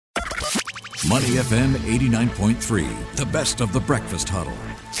Money FM 89.3, the best of the breakfast huddle.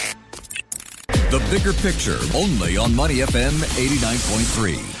 The bigger picture, only on Money FM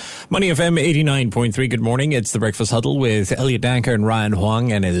 89.3. Money FM 89.3, good morning. It's the Breakfast Huddle with Elliot Danker and Ryan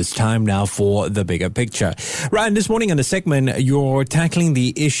Huang, and it is time now for the bigger picture. Ryan, this morning on the segment, you're tackling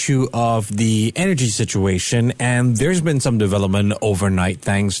the issue of the energy situation, and there's been some development overnight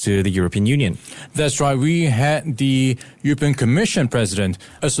thanks to the European Union. That's right. We had the European Commission President,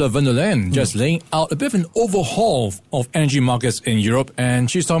 Ursula von der Leyen, just laying out a bit of an overhaul of energy markets in Europe,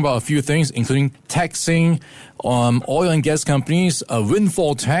 and she's talking about a few things, including taxing oil and gas companies, a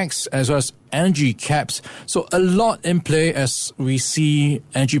windfall tax, as well as energy caps. So a lot in play as we see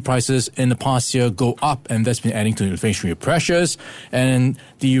energy prices in the past year go up, and that's been adding to inflationary pressures. And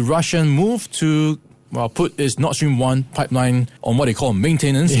the Russian move to put its Nord Stream 1 pipeline on what they call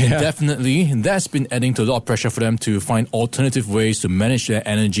maintenance indefinitely. That's been adding to a lot of pressure for them to find alternative ways to manage their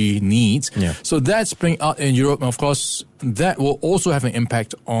energy needs. So that's playing out in Europe. And of course, that will also have an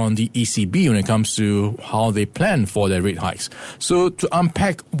impact on the ECB when it comes to how they plan for their rate hikes. So to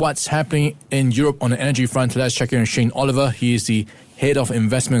unpack what's happening in Europe on the energy front, let's check in with Shane Oliver. He is the Head of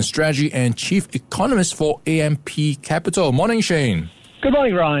Investment Strategy and Chief Economist for AMP Capital. Morning, Shane. Good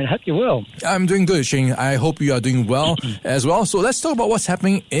morning, Ryan. Hope you're well. I'm doing good, Shane. I hope you are doing well as well. So let's talk about what's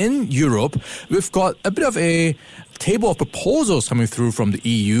happening in Europe. We've got a bit of a table of proposals coming through from the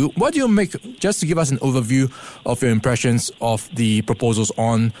EU. What do you make, just to give us an overview of your impressions of the proposals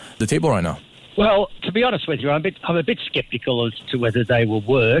on the table right now? Well, to be honest with you, I'm a bit sceptical as to whether they will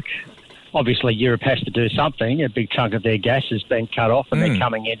work. Obviously, Europe has to do something. A big chunk of their gas has been cut off and they're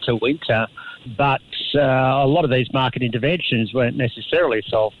coming into winter. But a lot of these market interventions won't necessarily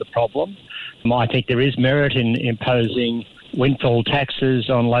solve the problem. I think there is merit in imposing windfall taxes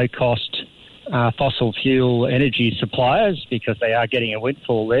on low-cost fossil fuel energy suppliers because they are getting a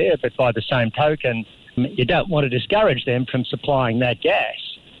windfall there. But by the same token, you don't want to discourage them from supplying that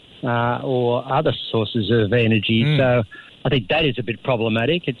gas or other sources of energy. So I think that is a bit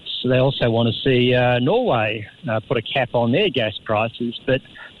problematic. They also want to see Norway put a cap on their gas prices. But,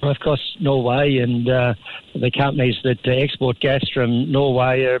 of course, Norway and the companies that export gas from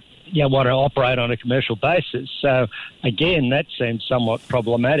Norway want to operate on a commercial basis. So, again, that seems somewhat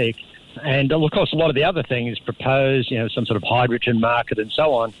problematic. And, of course, a lot of the other things proposed, some sort of hydrogen market and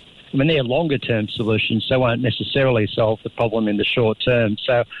so on, I mean, they're longer-term solutions, so won't necessarily solve the problem in the short term.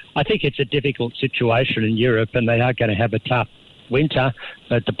 So I think it's a difficult situation in Europe, and they are going to have a tough winter.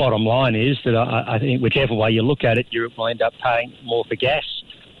 But the bottom line is that I think whichever way you look at it, Europe will end up paying more for gas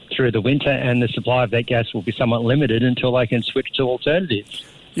through the winter, and the supply of that gas will be somewhat limited until they can switch to alternatives.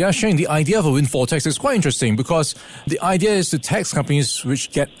 Yeah, Shane, the idea of a windfall tax is quite interesting because the idea is to tax companies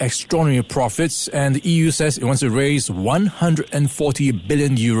which get extraordinary profits, and the EU says it wants to raise 140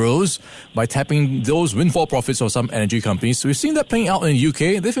 billion euros by tapping those windfall profits of some energy companies. So we've seen that playing out in the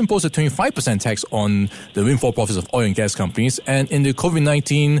UK. They've imposed a 25% tax on the windfall profits of oil and gas companies. And in the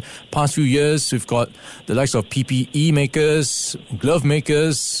COVID-19 past few years, we've got the likes of PPE makers, glove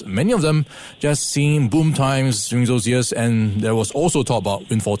makers, many of them just seeing boom times during those years. And there was also talk about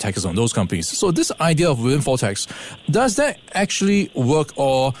windfall taxes on those companies. So this idea of windfall tax, does that actually work,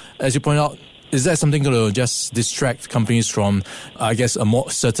 or, as you point out, is that something going to just distract companies from, I guess, a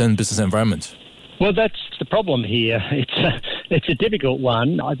more certain business environment? Well, that's the problem here. It's a difficult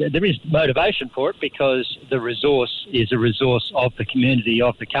one. There is motivation for it because the resource is a resource of the community,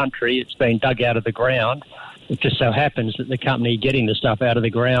 of the country. It's been dug out of the ground. It just so happens that the company getting the stuff out of the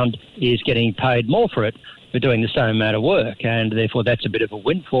ground is getting paid more for it for doing the same amount of work, and therefore that's a bit of a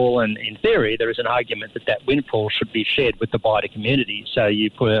windfall. And in theory, there is an argument that that windfall should be shared with the wider community. So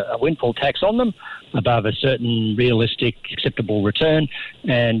you put a windfall tax on them above a certain realistic, acceptable return,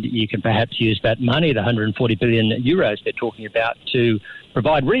 and you can perhaps use that money, the 140 billion euros they're talking about, to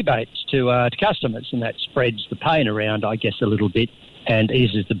provide rebates to customers, and that spreads the pain around, I guess, a little bit and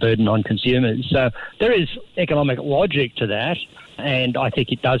eases the burden on consumers. So there is economic logic to that. And I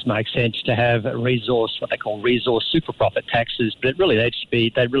think it does make sense to have what they call resource super profit taxes, but they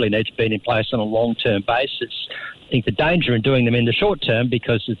really need to be in place on a long-term basis. I think the danger in doing them in the short term,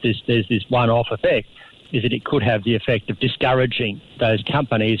 because there's this one-off effect, is that it could have the effect of discouraging those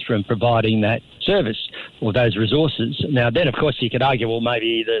companies from providing that service or those resources. Now, then, of course, you could argue, well,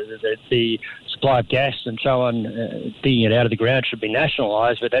 maybe the supply of gas and so on, digging it out of the ground should be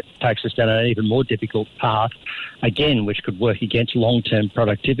nationalised, but that takes us down an even more difficult path, again, which could work against long-term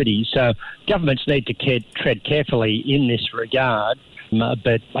productivity. So governments need to tread carefully in this regard.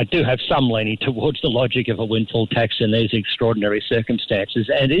 But I do have some leaning towards the logic of a windfall tax in these extraordinary circumstances.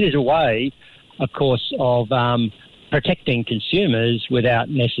 And it is a way, of course, of protecting consumers without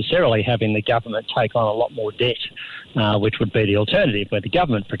necessarily having the government take on a lot more debt, which would be the alternative, where the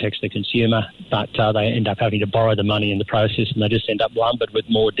government protects the consumer, but they end up having to borrow the money in the process, and they just end up lumbered with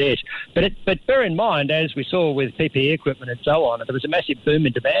more debt. But bear in mind, as we saw with PPE equipment and so on, there was a massive boom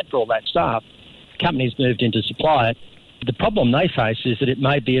in demand for all that stuff. Companies moved in to supply it. The problem they face is that it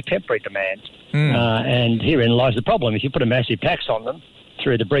may be a temporary demand. And herein lies the problem. If you put a massive tax on them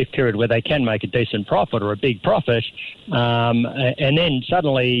through the brief period where they can make a decent profit or a big profit, and then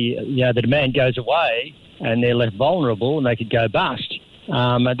suddenly the demand goes away and they're left vulnerable and they could go bust,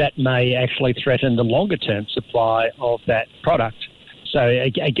 that may actually threaten the longer-term supply of that product. So,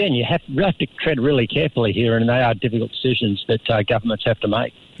 again, you have to tread really carefully here, and they are difficult decisions that governments have to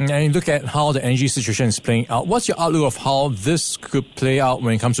make. And you look at how the energy situation is playing out. What's your outlook of how this could play out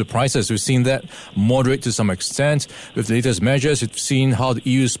when it comes to prices? We've seen that moderate to some extent. With the latest measures, we've seen how the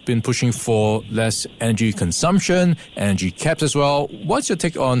EU's been pushing for less energy consumption, energy caps as well. What's your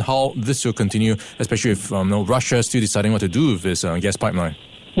take on how this will continue, especially if Russia is still deciding what to do with this gas pipeline?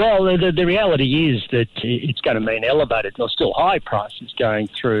 Well, the reality is that it's going to mean elevated or still high prices going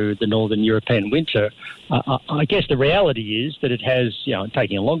through the northern European winter. I guess the reality is that it has,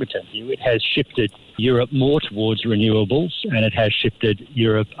 taking a longer-term view, it has shifted Europe more towards renewables, and it has shifted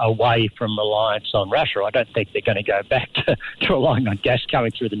Europe away from reliance on Russia. I don't think they're going to go back to relying on gas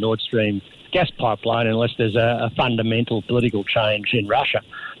coming through the Nord Stream gas pipeline unless there's a fundamental political change in Russia.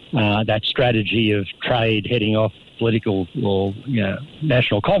 That strategy of trade heading off political or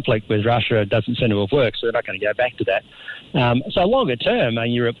national conflict with Russia doesn't seem to have worked, so they're not going to go back to that. So longer term,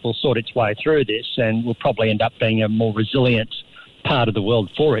 Europe will sort its way through this and will probably end up being a more resilient part of the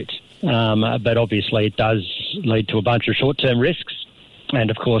world for it. But obviously it does lead to a bunch of short-term risks. And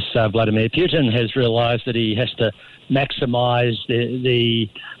of course, Vladimir Putin has realised that he has to maximise the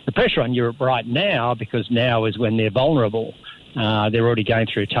pressure on Europe right now, because now is when they're vulnerable. They're already going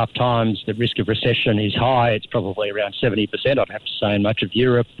through tough times. The risk of recession is high. It's probably around 70%, I'd have to say, in much of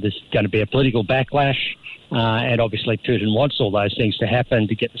Europe. There's going to be a political backlash. And obviously Putin wants all those things to happen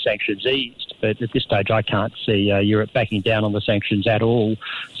to get the sanctions eased. But at this stage, I can't see Europe backing down on the sanctions at all.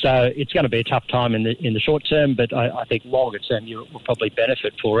 So it's going to be a tough time in the short term, but I think longer term Europe will probably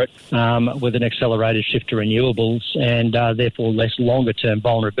benefit for it with an accelerated shift to renewables and therefore less longer term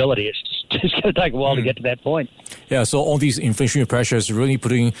vulnerability. It's just going to take a while to get to that point. Yeah, so all these inflationary pressures really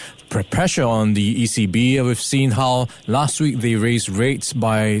putting pressure on the ECB. We've seen how last week they raised rates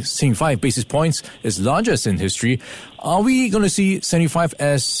by 75 basis points, its largest in history. Are we going to see 75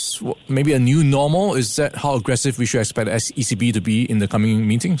 as maybe a new normal? Is that how aggressive we should expect ECB to be in the coming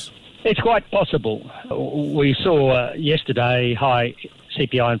meetings? It's quite possible. We saw yesterday high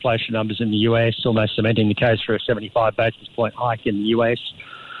CPI inflation numbers in the US, almost cementing the case for a 75 basis point hike in the US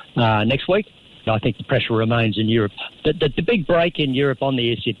next week. I think the pressure remains in Europe. The big break in Europe on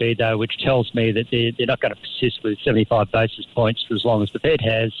the ECB, though, which tells me that they're not going to persist with 75 basis points for as long as the Fed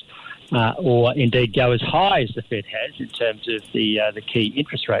has, or indeed go as high as the Fed has in terms of the key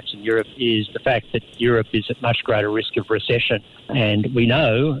interest rates in Europe, is the fact that Europe is at much greater risk of recession. And we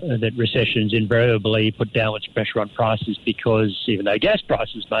know that recessions invariably put downwards pressure on prices, because even though gas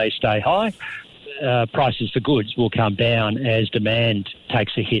prices may stay high, prices for goods will come down as demand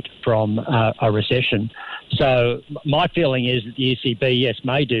takes a hit from a recession. So my feeling is that the ECB, yes,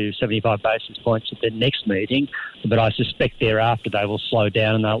 may do 75 basis points at their next meeting, but I suspect thereafter they will slow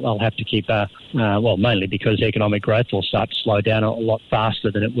down, and they'll have to keep mainly because economic growth will start to slow down a lot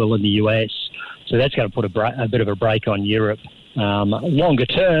faster than it will in the US. So that's going to put a bit of a brake on Europe. Longer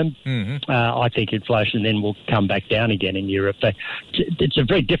term, I think inflation then will come back down again in Europe. It's a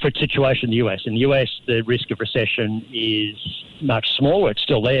very different situation in the US. In the US, the risk of recession is much smaller. It's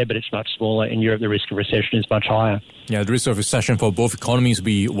still there, but it's much smaller. In Europe, the risk of recession is much higher. Yeah, the risk of recession for both economies will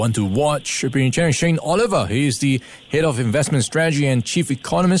be one to watch. Bringing Chairman Shane Oliver, he is the Head of Investment Strategy and Chief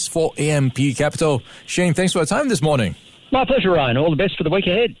Economist for AMP Capital. Shane, thanks for your time this morning. My pleasure, Ryan. All the best for the week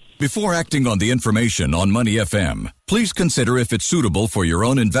ahead. Before acting on the information on Money FM, please consider if it's suitable for your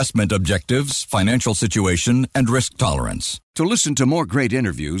own investment objectives, financial situation, and risk tolerance. To listen to more great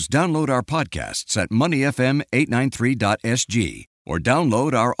interviews, download our podcasts at moneyfm893.sg or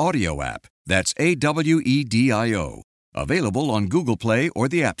download our audio app. That's AWEDIO. Available on Google Play or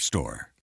the App Store.